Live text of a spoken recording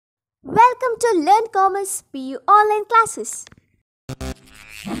Welcome to Learn Commerce PU online classes.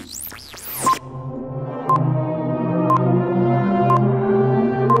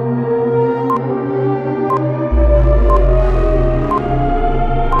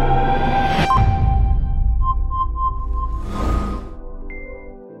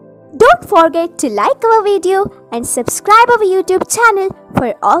 Don't forget to like our video and subscribe our YouTube channel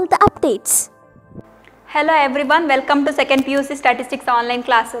for all the updates. Hello everyone, welcome to second PUC Statistics online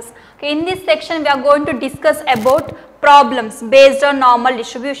classes. Okay, in this section we are going to discuss about problems based on normal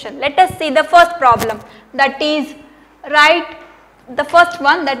distribution. Let us see the first problem, that is write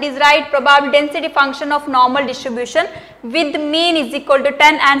probability density function of normal distribution with mean is equal to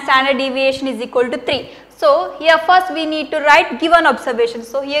 10 and standard deviation is equal to 3. So here first we need to write given observations.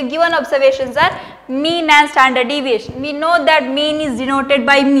 So here given observations are mean and standard deviation. We know that mean is denoted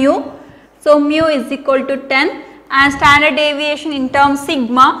by mu. So mu is equal to 10 and standard deviation in terms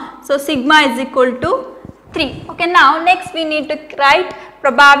sigma. So sigma is equal to 3. Okay, now next we need to write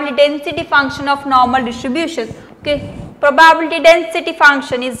probability density function of normal distribution. Okay, probability density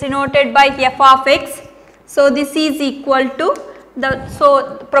function is denoted by f of x. So this is equal to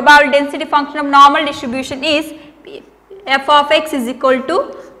probability density function of normal distribution is f of x is equal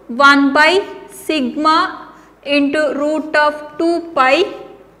to 1 by sigma into root of 2 pi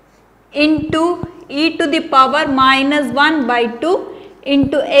into e to the power minus 1 by 2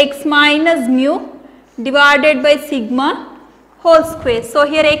 into x minus mu divided by sigma whole square. So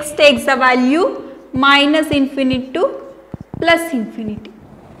here x takes the value minus infinity to plus infinity.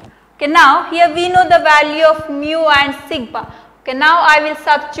 Okay, now here we know the value of mu and sigma. Okay, now I will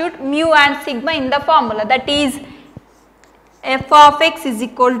substitute mu and sigma in the formula, that is f of x is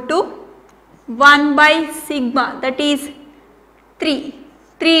equal to 1 by sigma, that is 3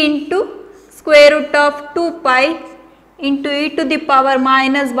 into square root of 2 pi into e to the power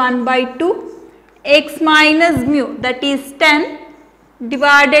minus 1 by 2 x minus mu, that is 10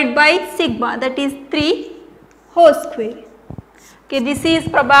 divided by sigma, that is 3 whole square. Okay, this is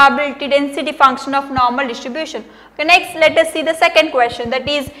probability density function of normal distribution. Okay, next let us see the second question, that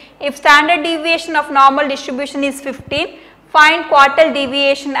is if standard deviation of normal distribution is 15, find quartile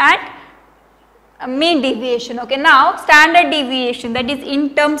deviation at mean deviation. Okay, now standard deviation, that is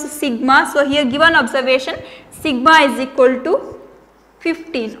in terms sigma. So here given observation sigma is equal to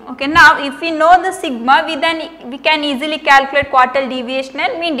 15. Okay, now if we know the sigma, we can easily calculate quartile deviation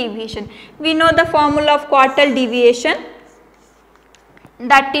and mean deviation. We know the formula of quartile deviation,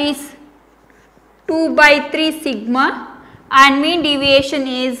 that is 2 by 3 sigma, and mean deviation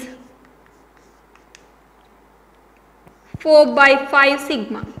is 4 by 5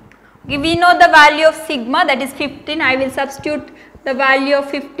 sigma. Okay, we know the value of sigma, that is 15. I will substitute the value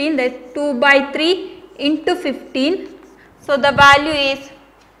of 15, that 2 by 3 into 15. So the value is,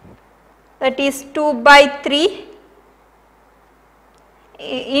 that is 2 by 3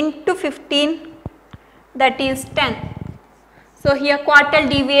 into 15, that is 10. So here quartile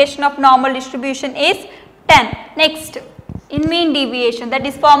deviation of normal distribution is 10. Next, in mean deviation, that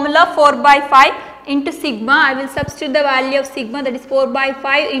is formula 4 by 5 into sigma. I will substitute the value of sigma, that is 4 by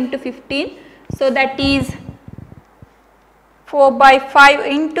 5 into 15. So that is 4 by 5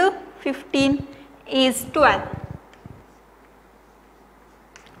 into 15 is 12.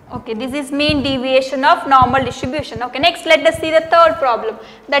 Okay, this is mean deviation of normal distribution. Okay, next let us see the third problem,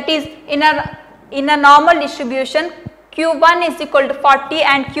 that is in a normal distribution Q1 is equal to 40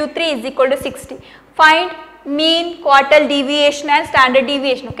 and Q3 is equal to 60. Find mean, quartile deviation and standard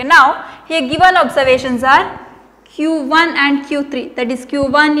deviation. Okay, now here given observations are Q1 and Q3, that is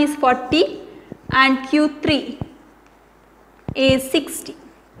Q1 is 40 and Q3 is 60.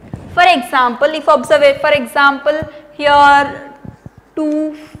 For example, if here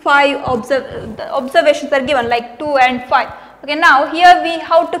 2, 5 observations are given, like 2 and 5. Okay, now here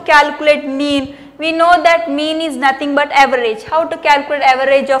how to calculate mean? We know that mean is nothing but average. How to calculate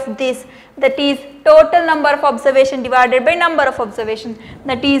average of this? That is total number of observation divided by number of observation,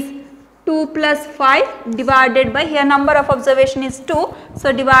 that is 2 plus 5 divided by, here number of observation is 2,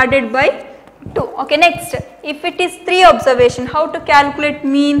 so divided by 2. Okay, next if it is 3 observation, how to calculate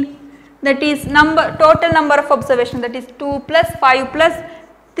mean? That is total number of observation, that is 2 plus 5 plus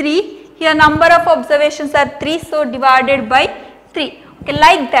 3. Here number of observations are 3, so divided by 3. Okay,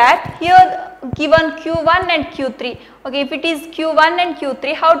 like that here given Q1 and Q3. Okay, if it is Q1 and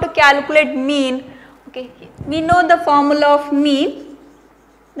Q3, how to calculate mean? Okay, we know the formula of mean,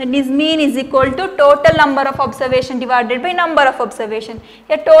 that is mean is equal to total number of observation divided by number of observation.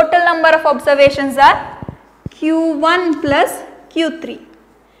 Here total number of observations are Q1 plus Q3.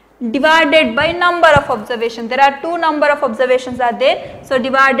 divided by number of observations. There are 2 number of observations are there. So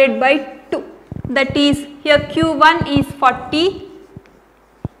divided by 2. That is here Q1 is 40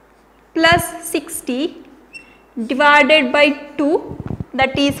 plus 60 divided by 2.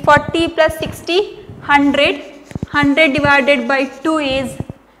 That is 40 plus 60, 100. 100 divided by 2 is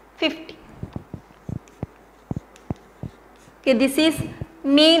 50. Okay, this is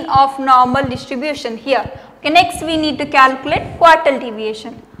mean of normal distribution here. Okay, next we need to calculate quartile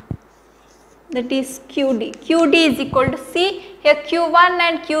deviation. That is QD. QD is equal to, see here Q1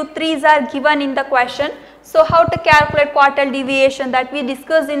 and Q3s are given in the question. So how to calculate quartile deviation, that we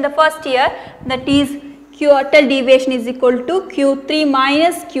discussed in the first year, that is quartile deviation is equal to Q3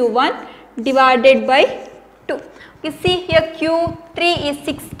 minus Q1 divided by 2. You see here Q3 is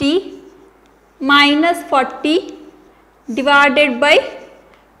 60 minus 40 divided by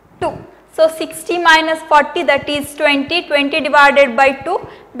 2. So 60 minus 40, that is 20, 20 divided by 2,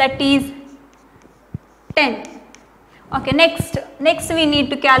 that is 10. Okay, next we need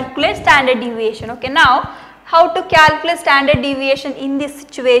to calculate standard deviation. Okay, now how to calculate standard deviation in this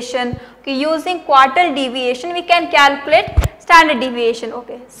situation? Okay, using quartile deviation we can calculate standard deviation.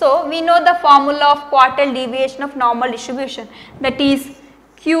 Okay, so we know the formula of quartile deviation of normal distribution, that is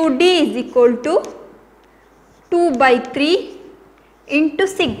QD is equal to 2 by 3 into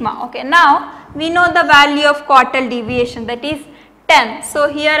sigma. Okay, now we know the value of quartile deviation, that is 10. So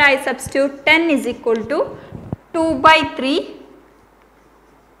here I substitute 10 is equal to 2 by 3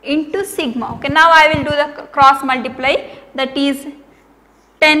 into sigma. Okay, now I will do the cross multiply, that is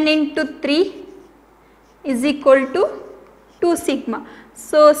 10 into 3 is equal to 2 sigma.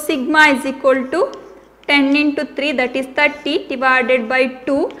 So sigma is equal to 10 into 3, that is 30 divided by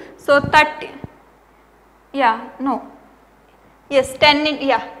 2. So 30, yes 10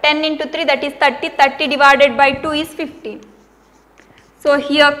 into 3, that is 30, 30 divided by 2 is 15. So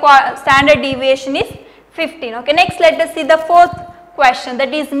here standard deviation is 15. Okay, next let us see the fourth question,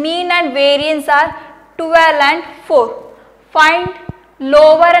 that is mean and variance are 12 and 4. Find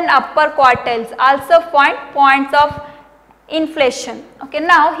lower and upper quartiles, also find points of inflation. Okay,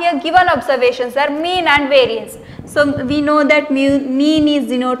 now here given observations are mean and variance. So we know that mean is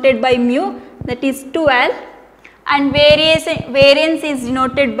denoted by mu, that is 12, and variance is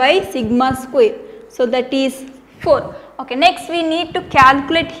denoted by sigma square, so that is 4. Okay, next we need to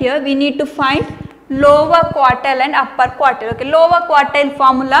calculate here, we need to find lower quartile and upper quartile. Okay, lower quartile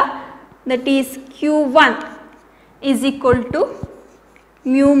formula, that is Q1 is equal to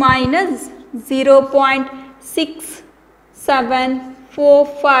mu minus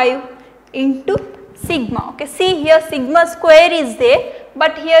 0.6745 into sigma. Okay, see here sigma square is there,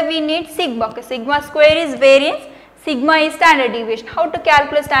 but here we need sigma. Okay, sigma square is variance, sigma is standard deviation. How to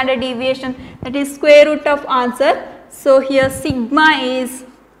calculate standard deviation? That is square root of answer. So here sigma is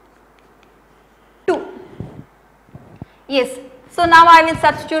 2. Yes. So now I will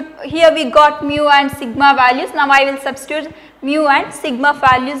substitute, here we got mu and sigma values. Now I will substitute mu and sigma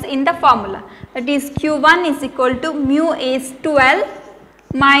values in the formula. That is Q1 is equal to mu is 12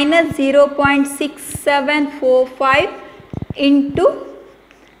 minus 0.6745 into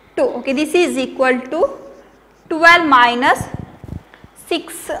 2. Okay, this is equal to 12 minus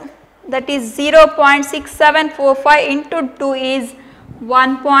 6, that is 0.6745 into 2 is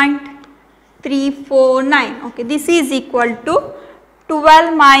 1.349. Okay, this is equal to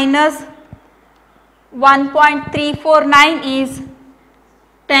 12 minus 1.349 is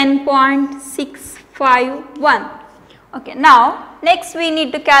 10.651. Okay, now next we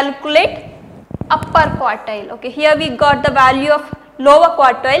need to calculate upper quartile. Okay, here we got the value of lower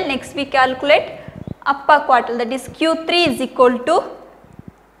quartile. Next we calculate upper quartile, that is Q3 is equal to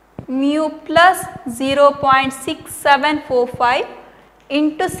mu plus 0.6745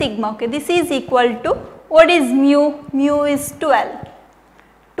 into sigma. Okay, this is equal to, what is mu? Mu is 12.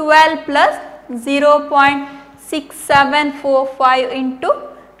 12 plus 0.6745 into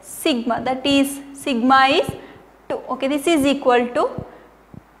sigma, that is sigma is 2. Okay, this is equal to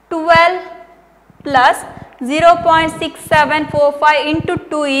 12 plus 0.6745 into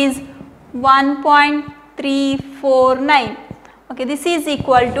 2 is 1.349. Okay, this is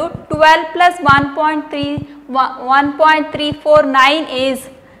equal to 12 plus 1.349 is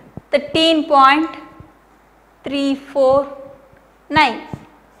 13.349.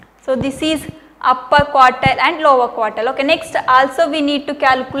 So this is upper quartile and lower quartile. Okay, next also we need to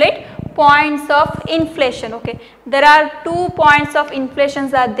calculate points of inflation. Okay, there are 2 points of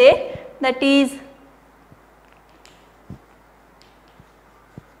inflations are there, that is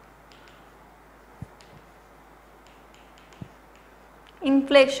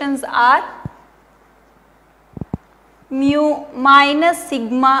inflations are mu minus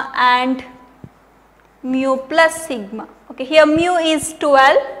sigma and mu plus sigma. Okay, here mu is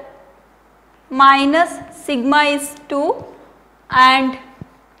 12 minus sigma is 2 and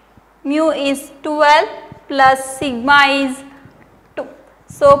mu is 12 plus sigma is 2.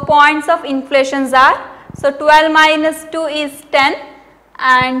 So points of inflations are, so 12 minus 2 is 10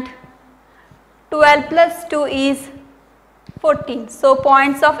 and 12 plus 2 is 14. So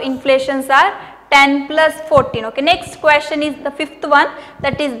points of inflations are 10 plus 14. Okay, next question is the fifth one,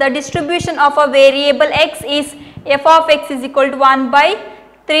 that is the distribution of a variable x is f of x is equal to 1 by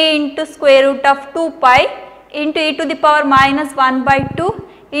 3 into square root of 2 pi into e to the power minus 1 by 2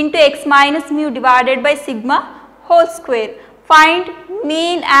 into x minus mu divided by sigma whole square. Find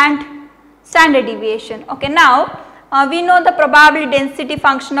mean and standard deviation. Okay, now we know the probability density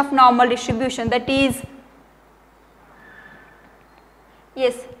function of normal distribution, that is,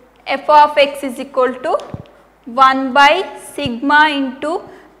 yes, f of x is equal to 1 by sigma into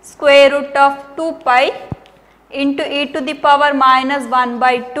square root of 2 pi into e to the power minus 1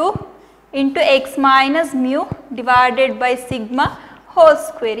 by 2 into x minus mu divided by sigma whole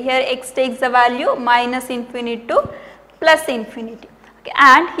square. Here x takes the value minus infinity to plus infinity. Okay,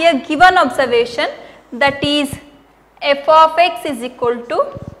 and here given observation, that is f of x is equal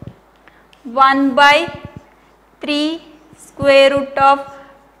to 1 by 3 square root of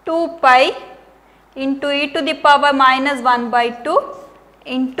 2 pi into e to the power minus 1 by 2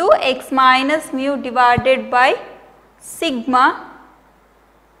 into x minus mu divided by sigma.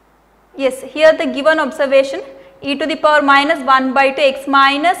 Yes, here the given observation, e to the power minus 1 by 2 x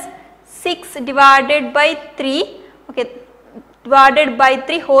minus 6 divided by 3, okay, divided by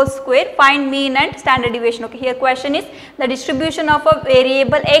 3 whole square, find mean and standard deviation. Okay, here question is the distribution of a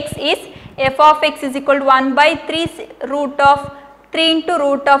variable x is f of x is equal to 1 by 3 root of 3 into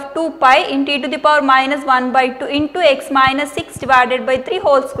root of 2 pi into e to the power minus 1 by 2 into x minus 6 divided by 3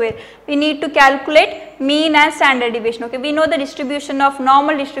 whole square. We need to calculate mean and standard deviation. Okay, we know the distribution of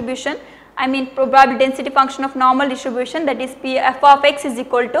normal distribution, I mean probability density function of normal distribution, that is p f of x is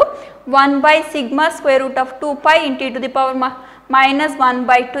equal to 1 by sigma square root of 2 pi into e to the power minus 1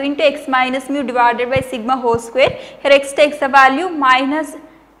 by 2 into x minus mu divided by sigma whole square. Here x takes the value minus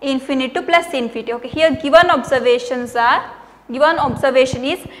infinity to plus infinity. Okay, here given observations are, given observation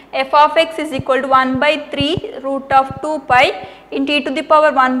is f of x is equal to 1 by 3 root of 2 pi into e to the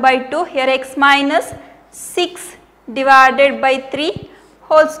power 1 by 2, here x minus 6 divided by 3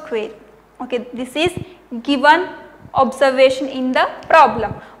 whole square. Okay, this is given observation in the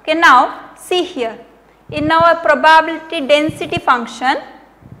problem. Okay, now see here, in our probability density function,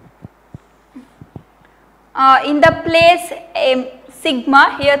 in the place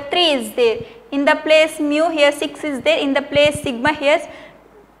sigma, here 3 is there, in the place mu here 6 is there, in the place sigma here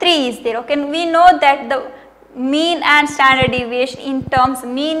 3 is there. Okay, we know that the mean and standard deviation in terms,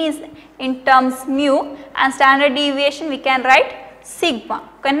 mean is in terms mu and standard deviation we can write sigma.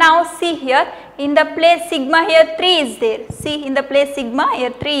 Okay, now see here, in the place sigma here 3 is there, see in the place sigma here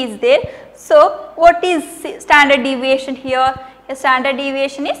 3 is there. So what is standard deviation here? Your standard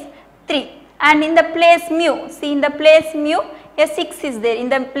deviation is 3, and in the place mu, see in the place mu here 6 is there, in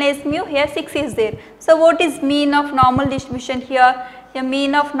the place mu here 6 is there. So what is mean of normal distribution here? Your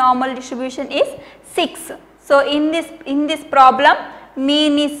mean of normal distribution is 6. So in this problem,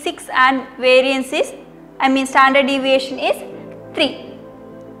 mean is 6 and variance is, I mean standard deviation is 3.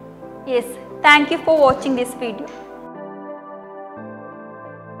 Yes, thank you for watching this video.